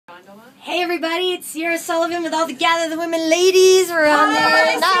Hey everybody, it's Sierra Sullivan with all the Gather the Women ladies. We're on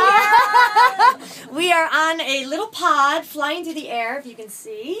We are on a little pod flying through the air, if you can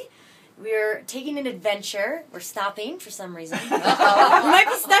see. We're taking an adventure. We're stopping for some reason. We might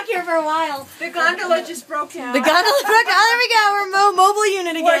be stuck here for a while. The gondola just broke down. The gondola broke down. Oh, there we go. We're a mobile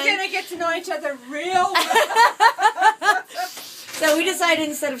unit again. We're going to get to know each other real well. So we decided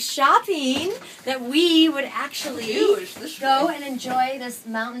instead of shopping that we would actually go and enjoy this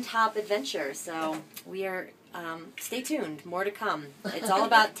mountaintop adventure. So we are, stay tuned, more to come. It's all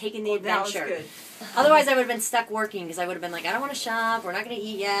about taking the adventure. That was good. Otherwise I would have been stuck working because I would have been like, I don't want to shop, we're not going to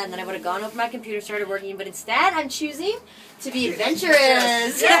eat yet, and then I would have gone over my computer and started working, but instead I'm choosing to be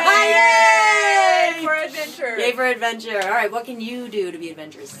adventurous. Yay! Yay! For adventure. Yay for adventure. All right, what can you do to be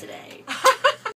adventurous today?